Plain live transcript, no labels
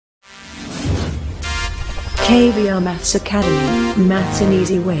KVR Maths Academy, Maths in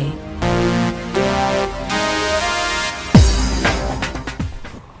Easy Way.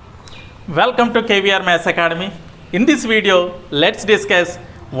 Welcome to KVR Maths Academy. In this video, let's discuss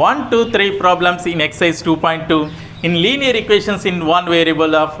 1, 2, 3 problems in exercise 2.2 in linear equations in one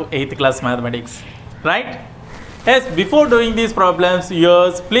variable of 8th class mathematics. Right? Yes, before doing these problems,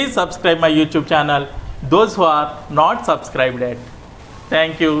 yours, please subscribe my YouTube channel. Those who are not subscribed yet.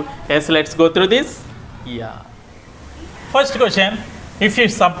 Thank you. Yes, let's go through this. Yeah. First question, if you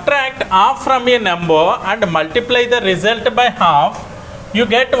subtract half from a number and multiply the result by half, you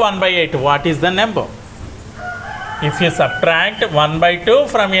get 1 by 8. What is the number? If you subtract 1 by 2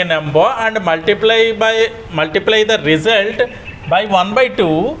 from a number and multiply the result by 1 by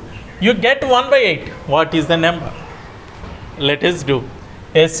 2, you get 1 by 8. What is the number? Let us do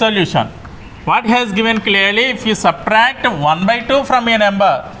a solution. What has given clearly, if you subtract 1 by 2 from a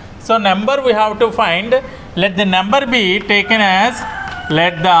number, so number we have to find, let the number be taken as,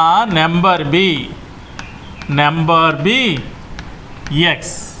 let the number be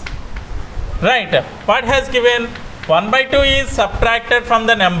x. Right, what has given, 1 by 2 is subtracted from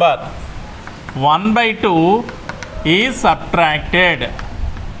the number, 1 by 2 is subtracted,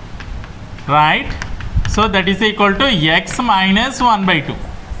 right, so that is equal to x minus 1 by 2,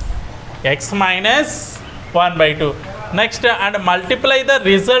 x minus 1 by 2. Next, and multiply the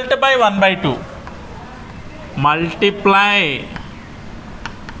result by 1 by 2. Multiply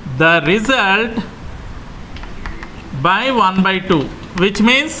the result by 1 by 2, which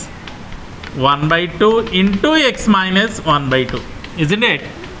means 1 by 2 into x minus 1 by 2, isn't it?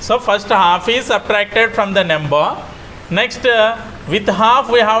 So first half is subtracted from the number. Next, with half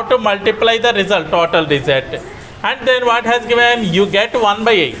we have to multiply the result, total result. And then what has given? You get 1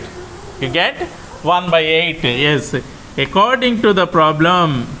 by 8. You get 1 by 8. Yes. According to the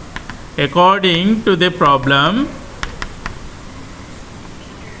problem,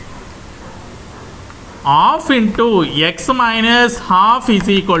 half into x minus half is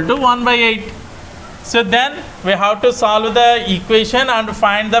equal to 1 by 8. So then we have to solve the equation and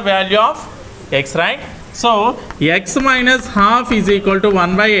find the value of x, right? So x minus half is equal to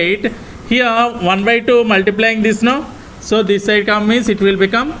 1 by 8. Here 1 by 2 multiplying this, no? So this side comes, it will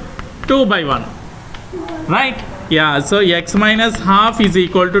become 2 by 1, right? Yeah, so x minus half is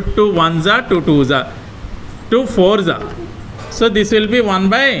equal to 2 1s are 2 2s are 2 4s are. So this will be 1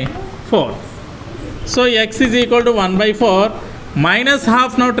 by 4. So x is equal to 1 by 4 minus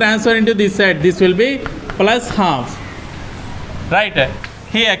half, now transfer into this side. This will be plus half. Right.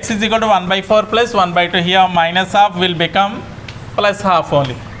 Here x is equal to 1 by 4 plus 1 by 2. Here minus half will become plus half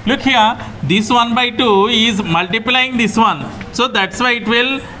only. Look here, this 1 by 2 is multiplying this one. So that's why it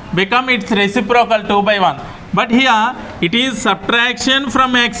will become its reciprocal 2 by 1. But here it is subtraction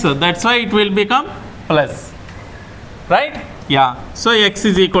from x. That's why it will become plus. Right? Yeah. So x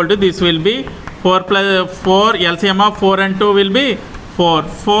is equal to, this will be 4 plus 4, LCM of 4 and 2 will be 4.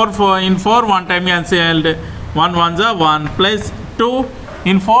 4 in 4, 1 time cancelled. 1 1s are 1 plus 2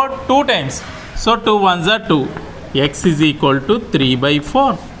 in 4, 2 times. So 2 1s are 2. X is equal to 3 by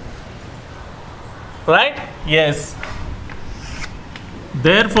 4. Right? Yes.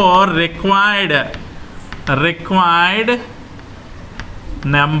 Therefore, required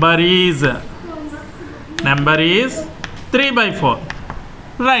number is 3 by 4.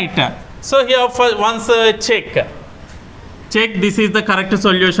 Right. So here for once check this is the correct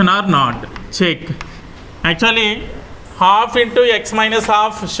solution or not. Check. Actually half into x minus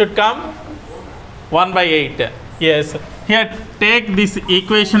half should come 1 by 8. Yes. Here take this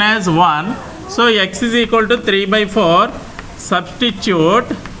equation as 1. So x is equal to 3 by 4.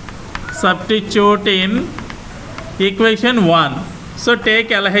 Substitute in equation 1. So take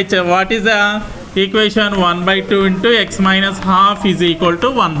LH. What is the equation? 1 by 2 into x minus half is equal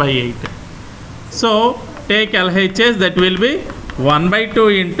to 1 by 8. So take LHS, that will be 1 by 2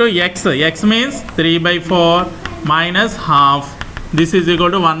 into x. X means 3 by 4 minus half. This is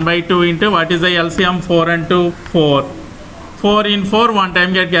equal to 1 by 2 into, what is the LCM? 4 and 2, 4. 4 in 4, 1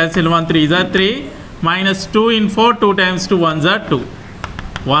 time get cancelled. 1 3s are 3. Minus 2 in 4, 2 times 2 1s are 2.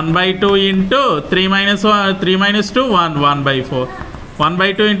 1 by 2 into 3 minus 1, 3 minus 2, 1 by 4. 1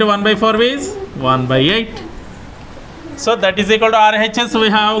 by 2 into 1 by 4 is 1 by 8. So that is equal to RHS we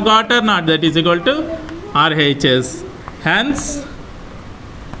have got or not? That is equal to RHS. Hence,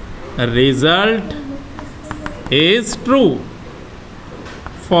 result is true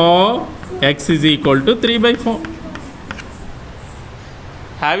for x is equal to 3 by 4.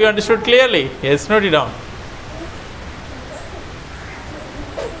 Have you understood clearly? Yes, note it down.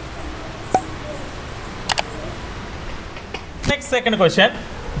 Next, second question.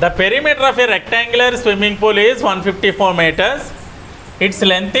 The perimeter of a rectangular swimming pool is 154 meters. Its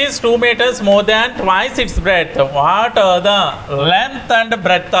length is 2 meters more than twice its breadth. What are the length and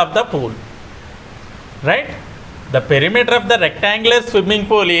breadth of the pool? Right? The perimeter of the rectangular swimming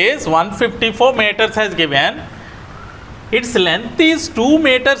pool is 154 meters as given. Its length is 2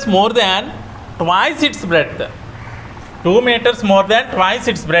 meters more than twice its breadth. 2 meters more than twice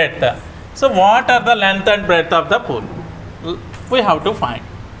its breadth. So what are the length and breadth of the pool? We have to find.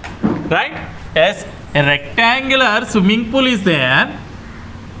 Right? Yes, a rectangular swimming pool is there.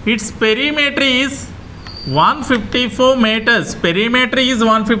 Its perimeter is 154 meters. Perimeter is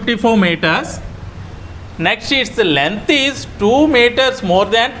 154 meters. Next, its length is 2 meters more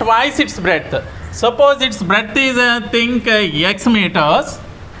than twice its breadth. Suppose its breadth is x meters,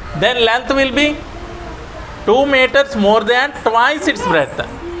 then length will be 2 meters more than twice its breadth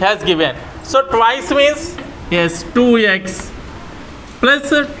has given. So twice means yes 2x plus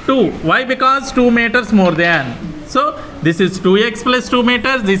 2. Why? Because 2 meters more than. So this is 2x plus 2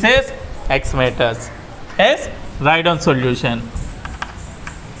 meters. This is x meters. Yes, write down solution.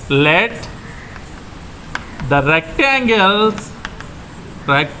 Let the rectangular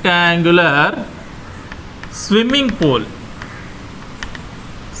swimming pool's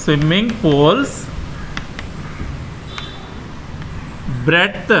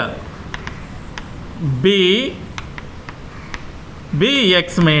breadth be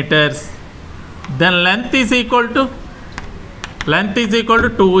x meters, then length is equal to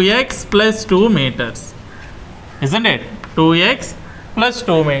 2x plus 2 meters, isn't it? 2x plus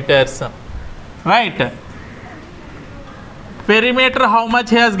 2 meters, right? Perimeter, how much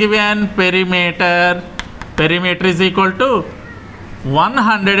he has given? Perimeter is equal to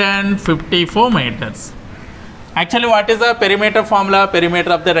 154 meters. Actually, what is the perimeter formula?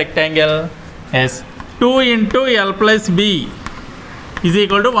 Perimeter of the rectangle is 2 into L plus B is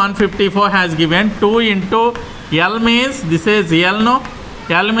equal to 154 has given. 2 into L means this is L, no?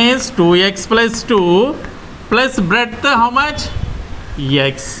 L means 2x plus 2 plus breadth how much?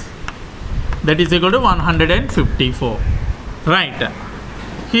 X. That is equal to 154. Right.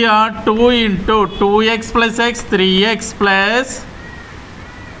 Here 2 into 2x plus x, 3x plus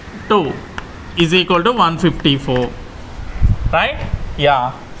 2 is equal to 154. Right?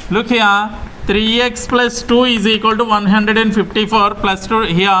 Yeah. Look here. 3x plus 2 is equal to 154 plus 2.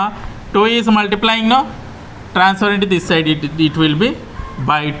 Here 2 is multiplying, no? Transfer into this side. It will be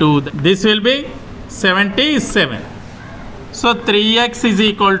by 2. This will be 77. So 3x is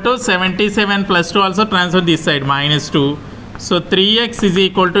equal to 77 plus 2. Also transfer this side, minus 2. So 3x is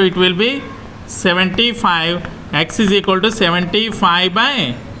equal to, it will be 75. X is equal to 75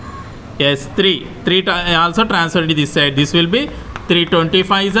 by, yes, 3. 3 also transfer into this side. This will be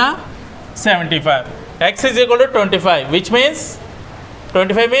 325 is a 75. X is equal to 25, which means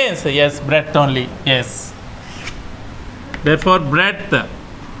 25 means yes, breadth only. Yes. Therefore breadth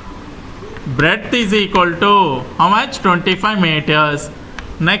is equal to how much? 25 meters.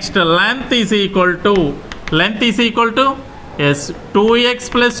 Next, length is equal to yes, 2x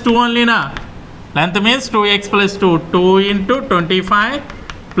plus 2 only, na? Length means 2x plus 2. 2 into 25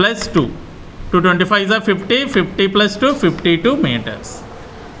 plus 2. 225 is a 50. 50 plus 2, 52 meters.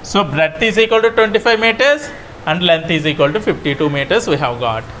 So breadth is equal to 25 meters and length is equal to 52 meters we have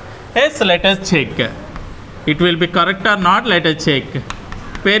got. Yes, let us check. It will be correct or not, let us check.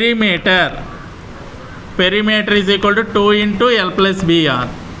 Perimeter is equal to 2 into L plus BR.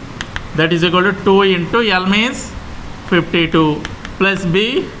 That is equal to 2 into L means 52 plus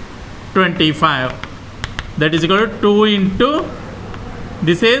B 25. That is equal to 2 into,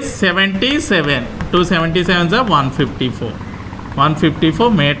 this is 77. 2 77s are 154.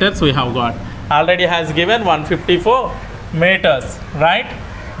 154 meters we have got. Already has given 154 meters, right?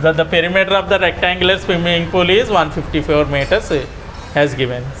 The perimeter of the rectangular swimming pool is 154 meters has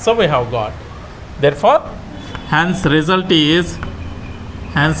given. So we have got. Therefore, hence result is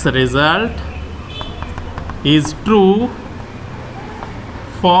true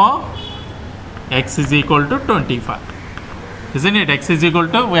for x is equal to 25. Isn't it? X is equal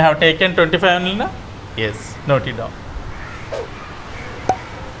to, we have taken 25 only, na? Yes, note it down.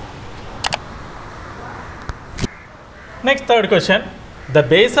 Next, third question. The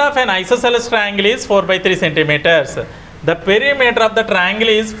base of an isosceles triangle is 4 by 3 centimeters. The perimeter of the triangle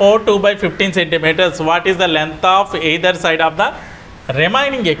is 2 by 15 centimeters. What is the length of either side of the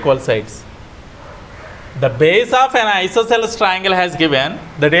remaining equal sides? The base of an isosceles triangle has given,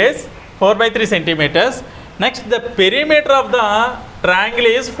 that is 4 by 3 centimeters. Next, the perimeter of the triangle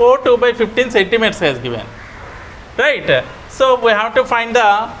is 2 by 15 centimeters has given. Right? So we have to find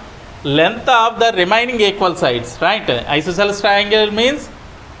the length of the remaining equal sides, right? Isosceles triangle means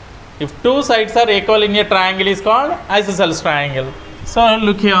If two sides are equal in a triangle is called isosceles triangle. So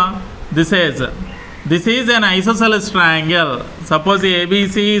look here, this is an isosceles triangle. Suppose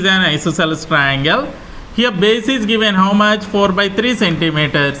ABC is an isosceles triangle. Here base is given how much? 4 by 3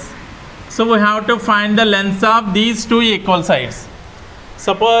 centimeters. So we have to find the length of these two equal sides.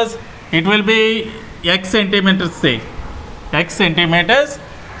 Suppose it will be x centimeters, say x centimeters.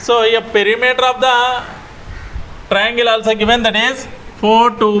 So a perimeter of the triangle also given, that is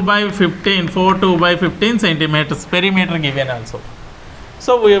 4 2 by 15 centimeters perimeter given also.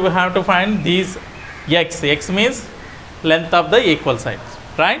 So we have to find these x means length of the equal sides,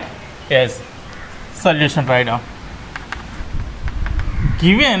 right? Yes. Solution right now.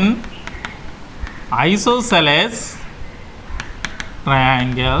 Given isosceles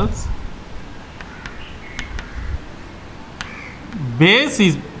triangles, base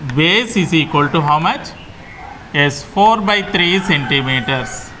is equal to how much? Yes, 4 by 3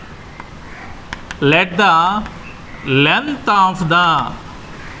 centimeters. Let the length of the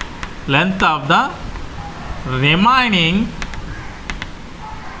remaining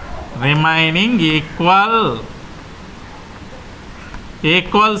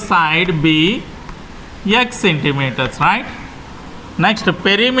equal side be x centimeters, right? Next,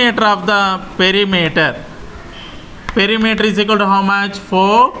 perimeter of the perimeter is equal to how much?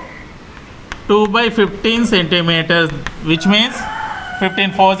 4 2 by 15 centimeters, which means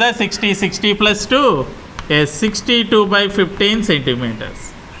 15 4 is 60, 60 plus 2 is 62 by 15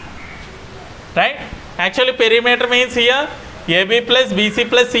 centimeters, right? Actually perimeter means here AB plus BC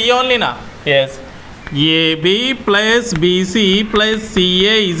plus CA only na. Yes, AB plus BC plus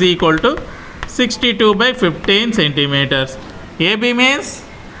CA is equal to 62 by 15 centimeters. AB means,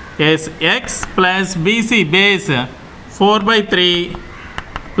 yes, x plus BC base 4 by 3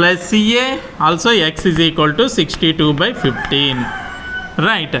 plus CA also x is equal to 62 by 15.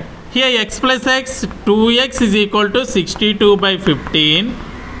 Right. Here x plus x, 2x is equal to 62 by 15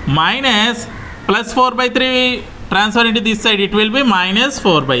 minus plus 4 by 3 transfer into this side, it will be minus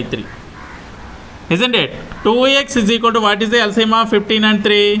 4 by 3. Isn't it? 2x is equal to what is the LCM of 15 and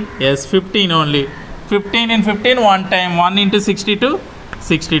 3? Yes, 15 only. 15 in 15 one time, 1 into 62,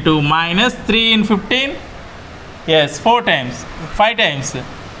 62 minus 3 in 15. Yes, 4 times, 5 times.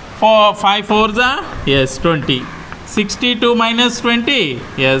 4, 5 4s are, yes, 20. 62 minus 20,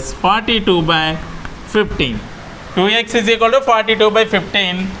 yes, 42 by 15. 2x is equal to 42 by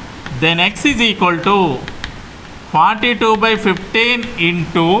 15. Then x is equal to 42 by 15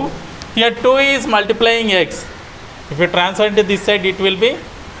 into, here 2 is multiplying x. If you transfer into this side, it will be,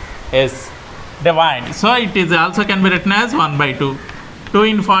 yes, divide. So it is also can be written as 1 by 2. 2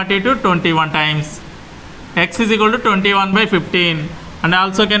 in 42, 21 times. X is equal to 21 by 15. And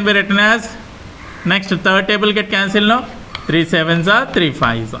also can be written as, next third table get cancelled now. 3 7s are 3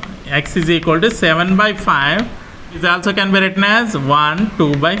 5s are. X is equal to 7 by 5. This also can be written as 1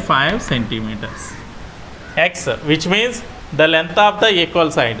 2 by 5 centimeters. X, which means the length of the equal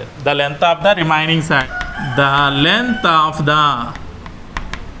side, the length of the remaining side, the length of the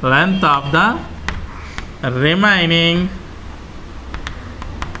remaining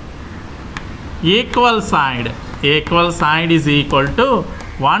equal side is equal to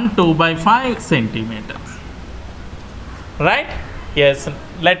 1 2 by 5 centimeters. Right? Yes.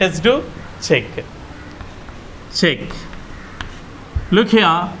 Let us do check. Look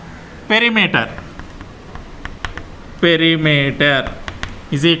here, perimeter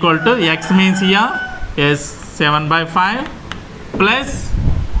is equal to, x means here is 7 by 5 plus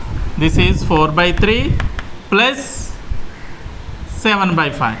this is 4 by 3 plus 7 by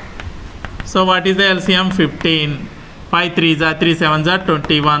 5. So what is the LCM? 15. 5 3s are 3 7s are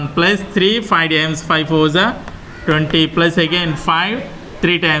 21 plus 3 5 times 5 4s are 20 plus again 5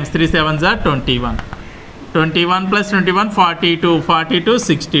 3 times 3 7s are 21. 21 plus 21 42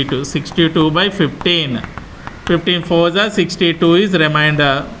 62 by 15. 15 4s are 62 is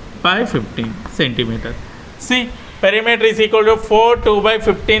remainder by 15 centimeters. See, perimeter is equal to 4 2 by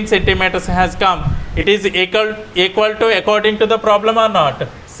 15 centimeters has come. It is equal to according to the problem or not?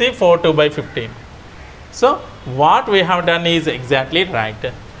 See, 4 2 by 15. So what we have done is exactly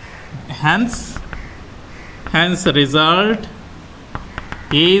right. Hence result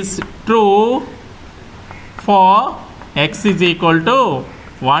is true for x is equal to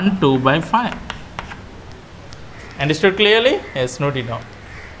 1 2 by 5. Understood clearly? Yes, note it down.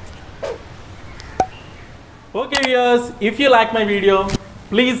 Okay viewers, if you like my video,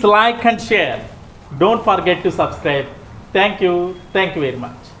 please like and share. Don't forget to subscribe. Thank you very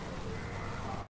much.